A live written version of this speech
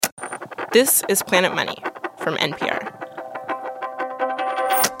This is Planet Money from NPR.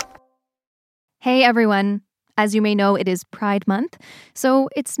 Hey, everyone. As you may know, it is Pride Month, so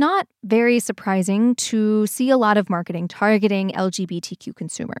it's not very surprising to see a lot of marketing targeting LGBTQ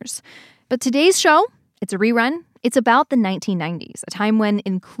consumers. But today's show, it's a rerun. It's about the 1990s, a time when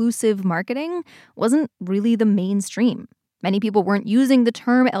inclusive marketing wasn't really the mainstream. Many people weren't using the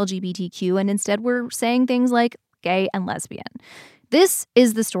term LGBTQ and instead were saying things like gay and lesbian. This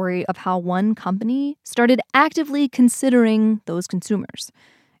is the story of how one company started actively considering those consumers.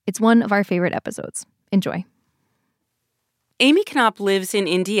 It's one of our favorite episodes. Enjoy. Amy Knopp lives in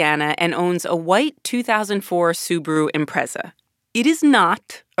Indiana and owns a white 2004 Subaru Impreza. It is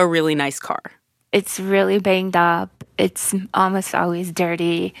not a really nice car. It's really banged up. It's almost always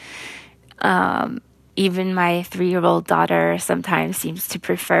dirty. Even my 3-year-old daughter sometimes seems to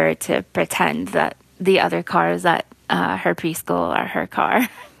prefer to pretend that the other cars at her preschool are her car.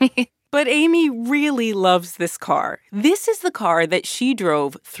 But Amy really loves this car. This is the car that she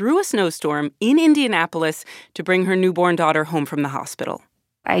drove through a snowstorm in Indianapolis to bring her newborn daughter home from the hospital.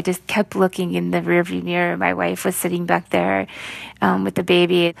 I just kept looking in the rearview mirror. My wife was sitting back there with the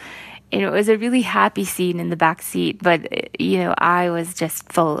baby. And it was a really happy scene in the back seat, but, I was just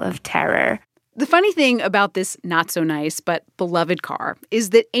full of terror. The funny thing about this not-so-nice but beloved car is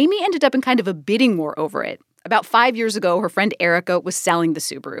that Amy ended up in kind of a bidding war over it. About 5 years ago, her friend Erica was selling the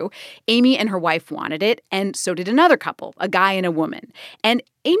Subaru. Amy and her wife wanted it, and so did another couple, a guy and a woman. And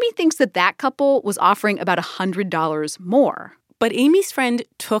Amy thinks that couple was offering about $100 more. But Amy's friend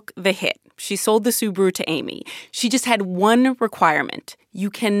took the hit. She sold the Subaru to Amy. She just had one requirement.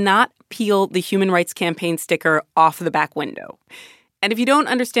 You cannot peel the Human Rights Campaign sticker off the back window. And if you don't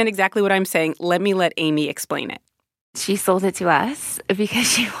understand exactly what I'm saying, let Amy explain it. She sold it to us because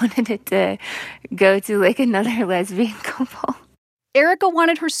she wanted it to go to, another lesbian couple. Erica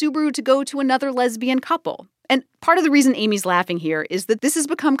wanted her Subaru to go to another lesbian couple. And part of the reason Amy's laughing here is that this has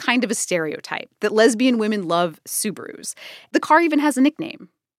become kind of a stereotype, that lesbian women love Subarus. The car even has a nickname.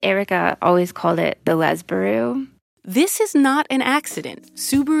 Erica always called it the Lesbaru. This is not an accident.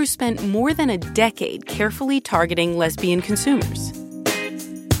 Subaru spent more than a decade carefully targeting lesbian consumers.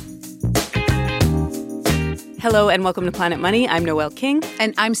 Hello and welcome to Planet Money. I'm Noelle King.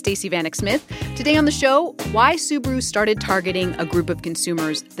 And I'm Stacey Vanek Smith. Today on the show, why Subaru started targeting a group of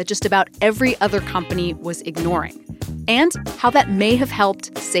consumers that just about every other company was ignoring, and how that may have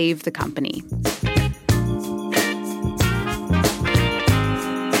helped save the company.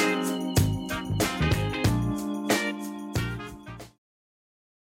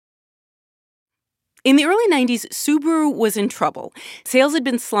 In the early 90s, Subaru was in trouble. Sales had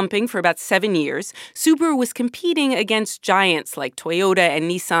been slumping for about 7 years. Subaru was competing against giants like Toyota and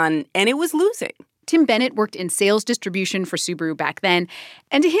Nissan, and it was losing. Tim Bennett worked in sales distribution for Subaru back then,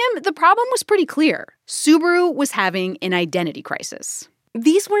 and to him, the problem was pretty clear. Subaru was having an identity crisis.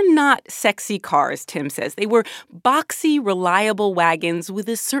 These were not sexy cars, Tim says. They were boxy, reliable wagons with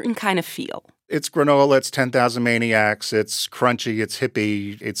a certain kind of feel. It's granola, it's 10,000 Maniacs, it's crunchy, it's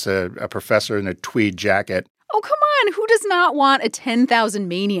hippie, it's a professor in a tweed jacket. Oh, come on. Who does not want a 10,000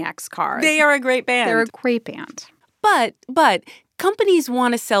 Maniacs car? They are a great band. They're a great band. But companies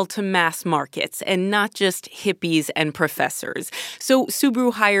want to sell to mass markets and not just hippies and professors. So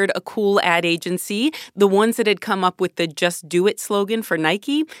Subaru hired a cool ad agency, the ones that had come up with the Just Do It slogan for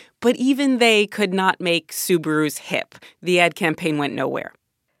Nike. But even they could not make Subarus hip. The ad campaign went nowhere.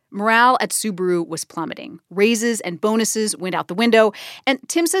 Morale at Subaru was plummeting. Raises and bonuses went out the window. And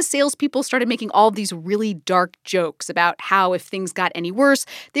Tim says salespeople started making all these really dark jokes about how if things got any worse,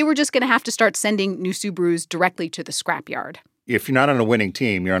 they were just going to have to start sending new Subarus directly to the scrapyard. If you're not on a winning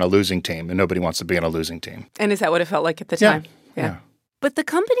team, you're on a losing team, and nobody wants to be on a losing team. And is that what it felt like at the time? Yeah. But the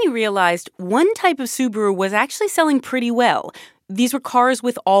company realized one type of Subaru was actually selling pretty well. These were cars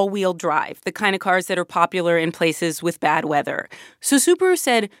with all-wheel drive, the kind of cars that are popular in places with bad weather. So Subaru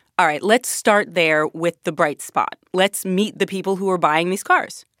said, all right, let's start there with the bright spot. Let's meet the people who are buying these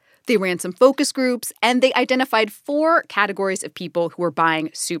cars. They ran some focus groups, and they identified 4 categories of people who were buying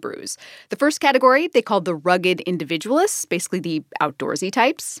Subarus. The first category they called the rugged individualists, basically the outdoorsy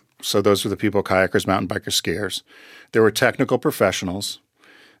types. So those were the people, kayakers, mountain bikers, skiers. There were technical professionals.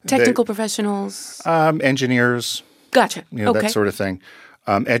 Professionals? Engineers. Gotcha. Okay. That sort of thing.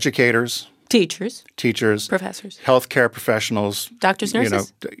 Educators. Teachers. Professors. Healthcare professionals. Doctors,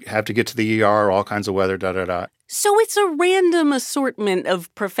 nurses. Have to get to the ER, all kinds of weather, So it's a random assortment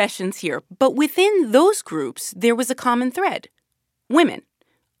of professions here. But within those groups, there was a common thread. Women.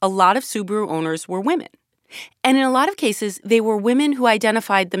 A lot of Subaru owners were women. And in a lot of cases, they were women who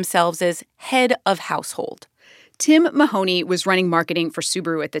identified themselves as head of household. Tim Mahoney was running marketing for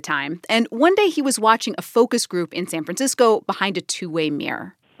Subaru at the time, and one day he was watching a focus group in San Francisco behind a two-way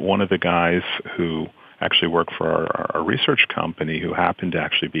mirror. One of the guys who actually worked for our research company, who happened to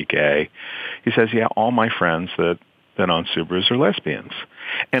actually be gay, he says, yeah, all my friends that own Subarus are lesbians.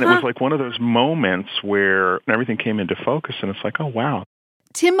 And it was like one of those moments where everything came into focus, and it's like, oh, wow.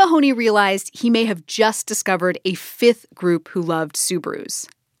 Tim Mahoney realized he may have just discovered a fifth group who loved Subarus: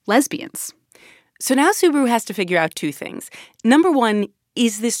 lesbians. So now Subaru has to figure out two things. Number one,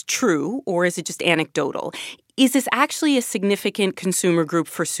 is this true or is it just anecdotal? Is this actually a significant consumer group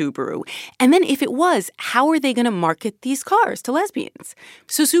for Subaru? And then if it was, how are they going to market these cars to lesbians?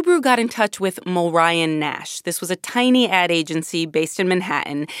 So Subaru got in touch with Mulryan Nash. This was a tiny ad agency based in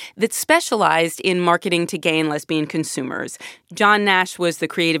Manhattan that specialized in marketing to gay and lesbian consumers. John Nash was the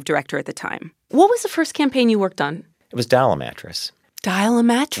creative director at the time. What was the first campaign you worked on? It was Dial a Mattress. Dial a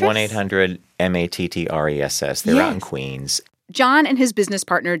Mattress? 1-800-MATTRESS. They're out in Queens. John and his business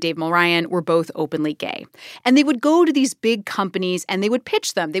partner, Dave Mulryan, were both openly gay. And they would go to these big companies and they would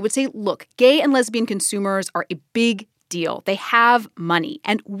pitch them. They would say, look, gay and lesbian consumers are a big deal. They have money,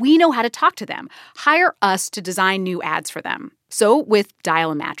 and we know how to talk to them. Hire us to design new ads for them. So with Dial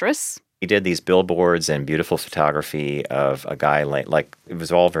a Mattress, he did these billboards and beautiful photography of a guy like it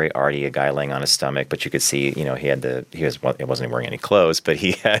was all very arty, a guy laying on his stomach, but you could see, he wasn't wearing any clothes, but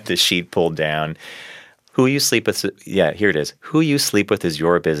he had the sheet pulled down. Who you sleep with, here it is. Who you sleep with is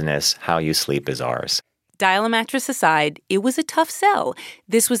your business. How you sleep is ours. Dial a Mattress aside, it was a tough sell.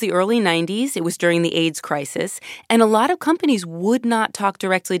 This was the early 90s. It was during the AIDS crisis. And a lot of companies would not talk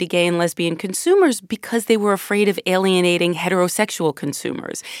directly to gay and lesbian consumers because they were afraid of alienating heterosexual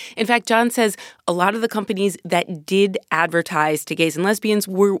consumers. In fact, John says a lot of the companies that did advertise to gays and lesbians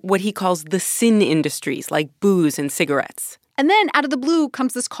were what he calls the sin industries, like booze and cigarettes. And then out of the blue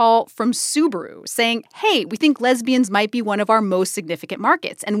comes this call from Subaru saying, hey, we think lesbians might be one of our most significant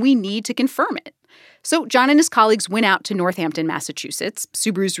markets, and we need to confirm it. So John and his colleagues went out to Northampton, Massachusetts.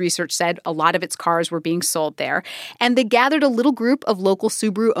 Subaru's research said a lot of its cars were being sold there. And they gathered a little group of local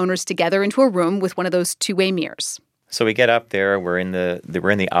Subaru owners together into a room with one of those two-way mirrors. So we get up there. We're in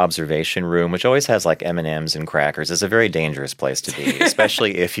the observation room, which always has like M&Ms and crackers. It's a very dangerous place to be,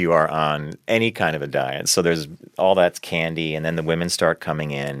 especially if you are on any kind of a diet. So there's all that's candy, and then the women start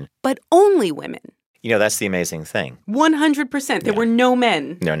coming in. But only women. That's the amazing thing. 100%. There were no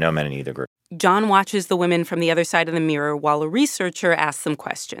men. No men in either group. John watches the women from the other side of the mirror while a researcher asks them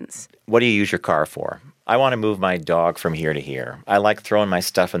questions. What do you use your car for? I want to move my dog from here to here. I like throwing my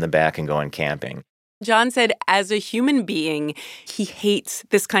stuff in the back and going camping. John said as a human being, he hates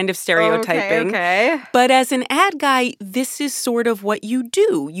this kind of stereotyping. Okay. But as an ad guy, this is sort of what you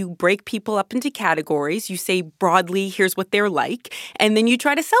do. You break people up into categories. You say broadly, here's what they're like, and then you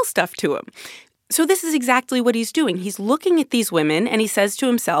try to sell stuff to them. So this is exactly what he's doing. He's looking at these women and he says to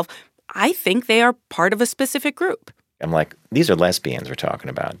himself, I think they are part of a specific group. I'm like, these are lesbians we're talking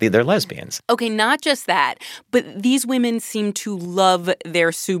about. They're lesbians. Okay, not just that, but these women seem to love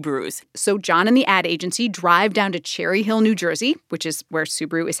their Subarus. So John and the ad agency drive down to Cherry Hill, New Jersey, which is where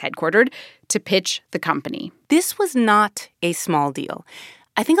Subaru is headquartered, to pitch the company. This was not a small deal.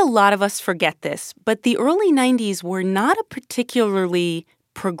 I think a lot of us forget this, but the early 90s were not a particularly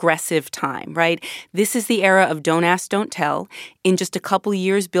progressive time, right? This is the era of don't ask, don't tell. In just a couple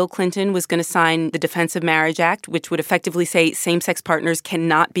years, Bill Clinton was going to sign the Defense of Marriage Act, which would effectively say same-sex partners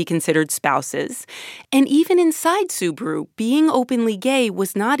cannot be considered spouses. And even inside Subaru, being openly gay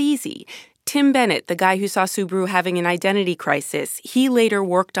was not easy. Tim Bennett, the guy who saw Subaru having an identity crisis, he later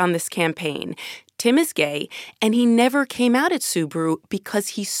worked on this campaign. Tim is gay, and he never came out at Subaru because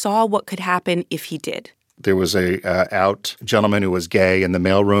he saw what could happen if he did. There was a out gentleman who was gay in the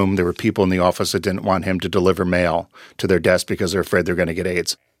mailroom. There were people in the office that didn't want him to deliver mail to their desk because they're afraid they're going to get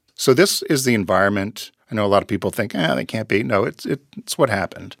AIDS. So this is the environment. I know a lot of people think, they can't be. No, it's what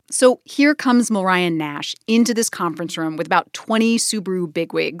happened. So here comes Mulryan Nash into this conference room with about 20 Subaru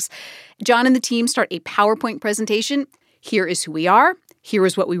bigwigs. John and the team start a PowerPoint presentation. Here is who we are. Here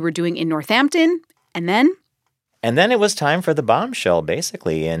is what we were doing in Northampton. And then it was time for the bombshell,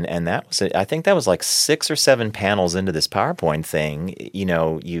 basically, and that was it. I think that was like 6 or 7 panels into this PowerPoint thing.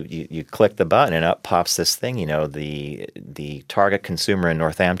 You click the button and up pops this thing. The target consumer in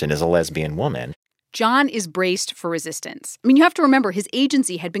Northampton is a lesbian woman. John is braced for resistance. I mean, you have to remember his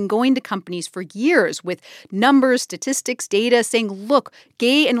agency had been going to companies for years with numbers, statistics, data, saying, look,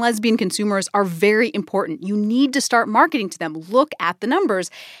 gay and lesbian consumers are very important. You need to start marketing to them. Look at the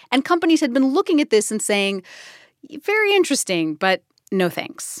numbers. And companies had been looking at this and saying, very interesting, but no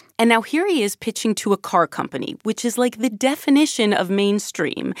thanks. And now here he is pitching to a car company, which is like the definition of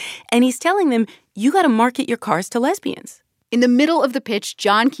mainstream. And he's telling them, you got to market your cars to lesbians. In the middle of the pitch,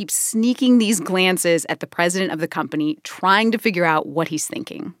 John keeps sneaking these glances at the president of the company, trying to figure out what he's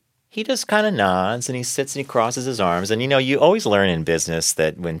thinking. He just kind of nods and he sits and he crosses his arms. And, you always learn in business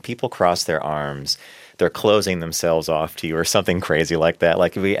that when people cross their arms, they're closing themselves off to you or something crazy like that.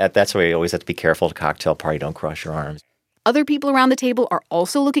 That's why you always have to be careful at a cocktail party. Don't cross your arms. Other people around the table are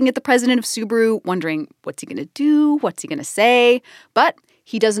also looking at the president of Subaru, wondering, what's he going to do? What's he going to say? But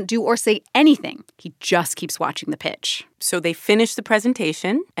he doesn't do or say anything. He just keeps watching the pitch. So they finish the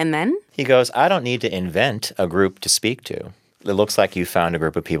presentation, and then? He goes, I don't need to invent a group to speak to. It looks like you found a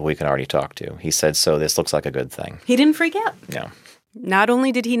group of people we can already talk to. He said, so this looks like a good thing. He didn't freak out. No. Not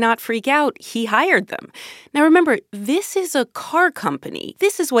only did he not freak out, he hired them. Now remember, this is a car company.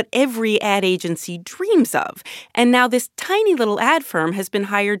 This is what every ad agency dreams of. And now this tiny little ad firm has been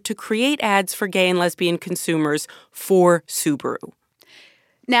hired to create ads for gay and lesbian consumers for Subaru.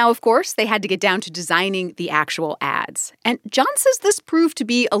 Now, of course, they had to get down to designing the actual ads. And John says this proved to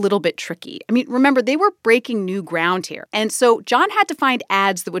be a little bit tricky. I mean, remember, they were breaking new ground here. And so John had to find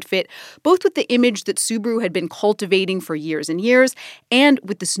ads that would fit both with the image that Subaru had been cultivating for years and years and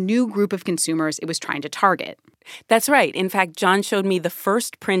with this new group of consumers it was trying to target. That's right. In fact, John showed me the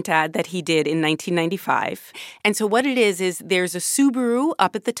first print ad that he did in 1995. And so what it is there's a Subaru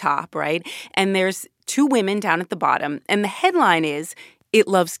up at the top, right? And there's two women down at the bottom. And the headline is, "It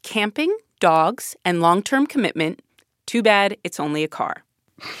loves camping, dogs, and long-term commitment. Too bad it's only a car."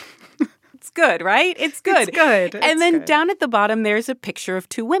 It's good, right? It's good. It's good. And then down at the bottom, there's a picture of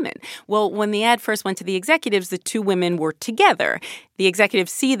two women. Well, when the ad first went to the executives, the two women were together. The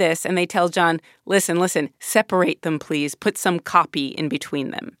executives see this and they tell John, listen, separate them, please. Put some copy in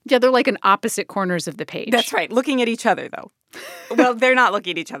between them. Yeah, they're like in opposite corners of the page. That's right. Looking at each other, though. Well, they're not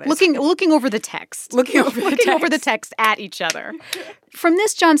looking at each other. Looking over the text. Looking over the text at each other. From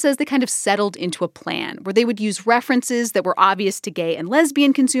this, John says they kind of settled into a plan where they would use references that were obvious to gay and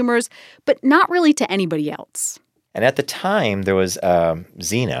lesbian consumers, but not really to anybody else. And at the time, there was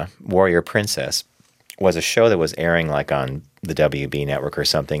Xena, Warrior Princess, was a show that was airing like on the WB network or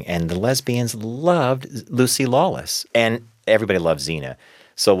something, and the lesbians loved Lucy Lawless, and everybody loved Xena.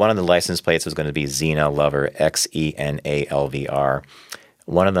 So one of the license plates was going to be Xena Lover, Xenalvr.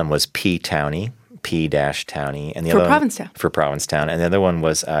 One of them was P. Towney, P-Towney. And the other Provincetown. For Provincetown. And the other one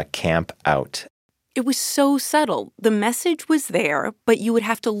was Camp Out. It was so subtle. The message was there, but you would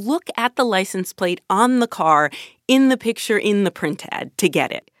have to look at the license plate on the car, in the picture, in the print ad to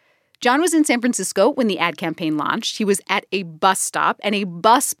get it. John was in San Francisco when the ad campaign launched. He was at a bus stop, and a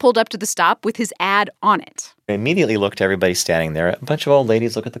bus pulled up to the stop with his ad on it. I immediately looked at everybody standing there. A bunch of old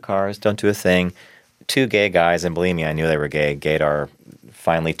ladies look at the cars, don't do a thing. Two gay guys, and believe me, I knew they were gay. Gaydar,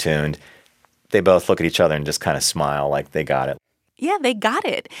 finely tuned. They both look at each other and just kind of smile like they got it. Yeah, they got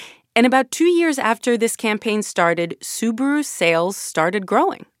it. And about 2 years after this campaign started, Subaru's sales started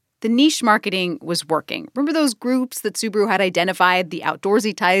growing. The niche marketing was working. Remember those groups that Subaru had identified, the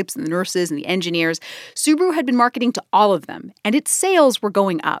outdoorsy types and the nurses and the engineers? Subaru had been marketing to all of them, and its sales were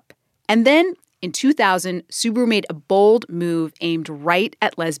going up. And then, in 2000, Subaru made a bold move aimed right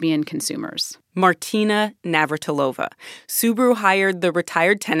at lesbian consumers. Martina Navratilova. Subaru hired the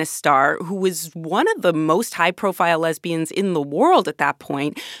retired tennis star, who was one of the most high-profile lesbians in the world at that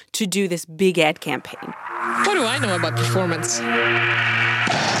point, to do this big ad campaign. What do I know about performance?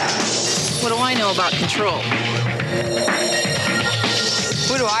 What do I know about control?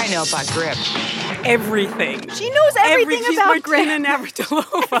 What do I know about grip? Everything. She knows everything about grip. Martina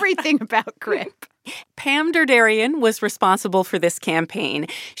Navratilova. Everything about grip. Pam Derderian was responsible for this campaign.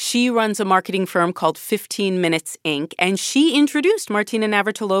 She runs a marketing firm called 15 Minutes Inc., and she introduced Martina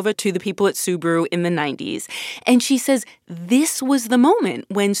Navratilova to the people at Subaru in the 90s. And she says this was the moment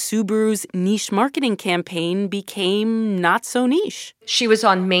when Subaru's niche marketing campaign became not so niche. She was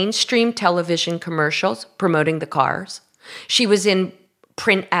on mainstream television commercials promoting the cars. She was in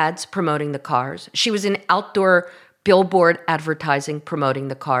print ads promoting the cars. She was in outdoor billboard advertising promoting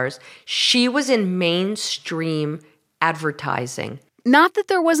the cars. She was in mainstream advertising. Not that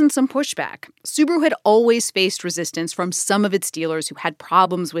there wasn't some pushback. Subaru had always faced resistance from some of its dealers who had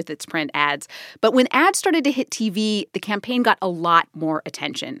problems with its print ads. But when ads started to hit TV, the campaign got a lot more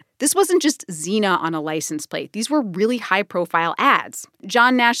attention. This wasn't just Xena on a license plate. These were really high-profile ads.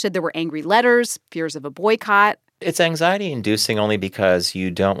 John Nash said there were angry letters, fears of a boycott. It's anxiety-inducing only because you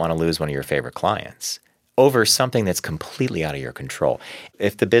don't want to lose one of your favorite clients over something that's completely out of your control.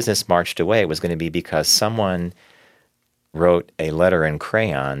 If the business marched away, it was going to be because someone wrote a letter in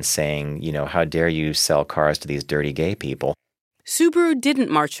crayon saying, how dare you sell cars to these dirty gay people. Subaru didn't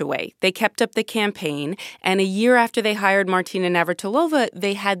march away. They kept up the campaign, and a year after they hired Martina Navratilova,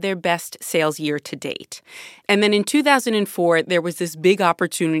 they had their best sales year to date. And then in 2004, there was this big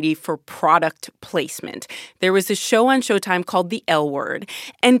opportunity for product placement. There was a show on Showtime called The L Word,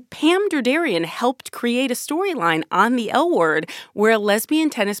 and Pam Derderian helped create a storyline on The L Word where a lesbian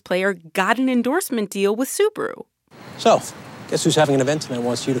tennis player got an endorsement deal with Subaru. So, guess who's having an event tonight and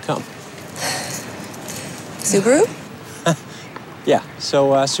wants you to come? Subaru? Yeah,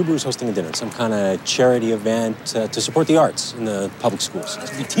 so Subaru's hosting a dinner, some kind of charity event to support the arts in the public schools.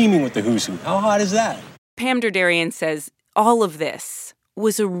 It's be teaming with the Who's Who. How hot is that? Pam Derderian says all of this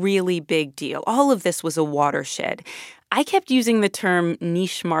was a really big deal. All of this was a watershed. I kept using the term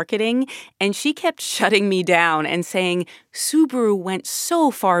niche marketing, and she kept shutting me down and saying Subaru went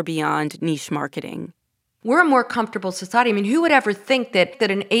so far beyond niche marketing. We're a more comfortable society. I mean, who would ever think that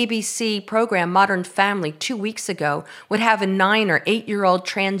an ABC program, Modern Family, 2 weeks ago, would have a 9 or 8-year-old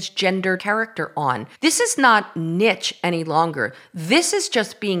transgender character on? This is not niche any longer. This is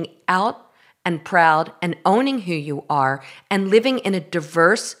just being out and proud and owning who you are and living in a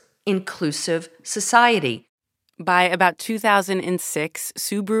diverse, inclusive society. By about 2006,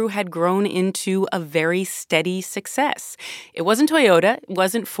 Subaru had grown into a very steady success. It wasn't Toyota, it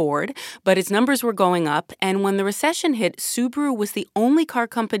wasn't Ford, but its numbers were going up, and when the recession hit, Subaru was the only car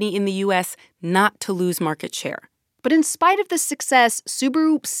company in the U.S. not to lose market share. But in spite of this success,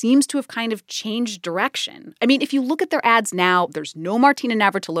 Subaru seems to have kind of changed direction. I mean, if you look at their ads now, there's no Martina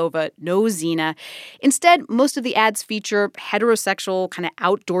Navratilova, no Xena. Instead, most of the ads feature heterosexual, kind of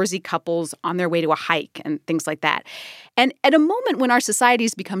outdoorsy couples on their way to a hike and things like that. And at a moment when our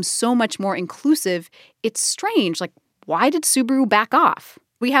society's become so much more inclusive, it's strange. Like, why did Subaru back off?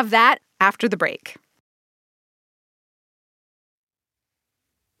 We have that after the break.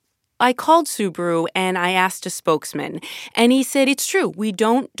 I called Subaru and I asked a spokesman, and he said it's true. We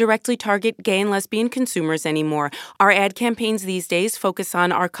don't directly target gay and lesbian consumers anymore. Our ad campaigns these days focus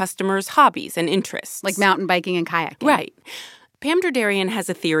on our customers' hobbies and interests. Like mountain biking and kayaking. Right. Pam Derderian has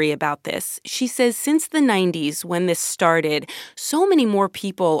a theory about this. She says since the 90s, when this started, so many more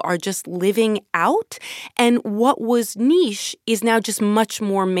people are just living out, and what was niche is now just much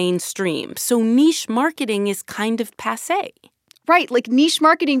more mainstream. So niche marketing is kind of passé. Right, like niche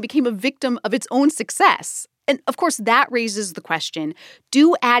marketing became a victim of its own success. And of course, that raises the question,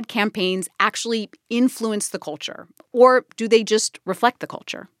 do ad campaigns actually influence the culture? Or do they just reflect the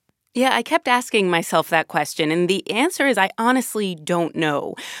culture? Yeah, I kept asking myself that question, and the answer is I honestly don't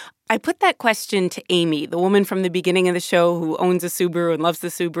know. I put that question to Amy, the woman from the beginning of the show who owns a Subaru and loves the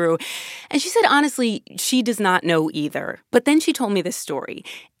Subaru, and she said, honestly, she does not know either. But then she told me this story.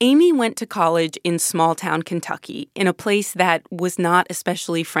 Amy went to college in small-town Kentucky, in a place that was not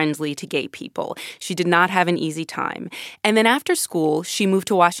especially friendly to gay people. She did not have an easy time. And then after school, she moved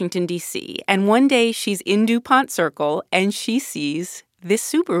to Washington, D.C., and one day she's in DuPont Circle, and she sees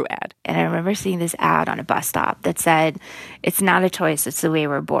this Subaru ad. And I remember seeing this ad on a bus stop that said, "It's not a choice, it's the way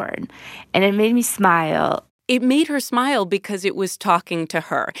we're born." And it made me smile. It made her smile because it was talking to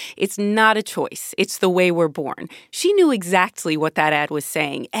her. It's not a choice. It's the way we're born. She knew exactly what that ad was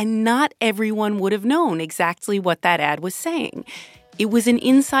saying, and not everyone would have known exactly what that ad was saying. It was an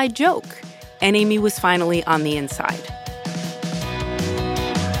inside joke, and Amy was finally on the inside.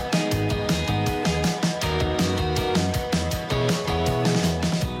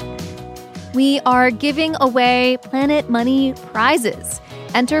 We are giving away Planet Money prizes.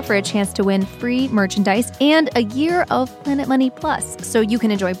 Enter for a chance to win free merchandise and a year of Planet Money Plus, so you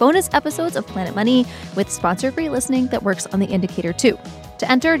can enjoy bonus episodes of Planet Money with sponsor-free listening that works on The Indicator too. To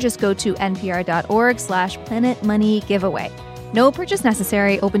enter, just go to npr.org/planetmoneygiveaway. No purchase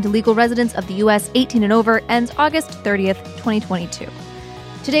necessary. Open to legal residents of the U.S. 18 and over. Ends August 30th, 2022.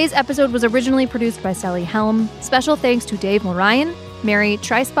 Today's episode was originally produced by Sally Helm. Special thanks to Dave Mulryan, Mary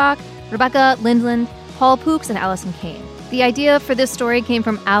Treisbach, Rebecca Lindland, Paul Pooks, and Allison Kane. The idea for this story came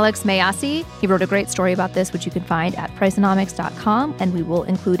from Alex Mayasi. He wrote a great story about this, which you can find at Priceonomics.com, and we will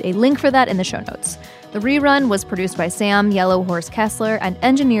include a link for that in the show notes. The rerun was produced by Sam Yellow Horse Kessler and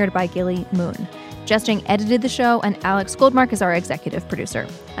engineered by Gilly Moon. Jess Jang edited the show, and Alex Goldmark is our executive producer.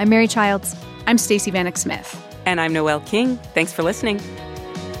 I'm Mary Childs. I'm Stacey Vanek Smith. And I'm Noelle King. Thanks for listening.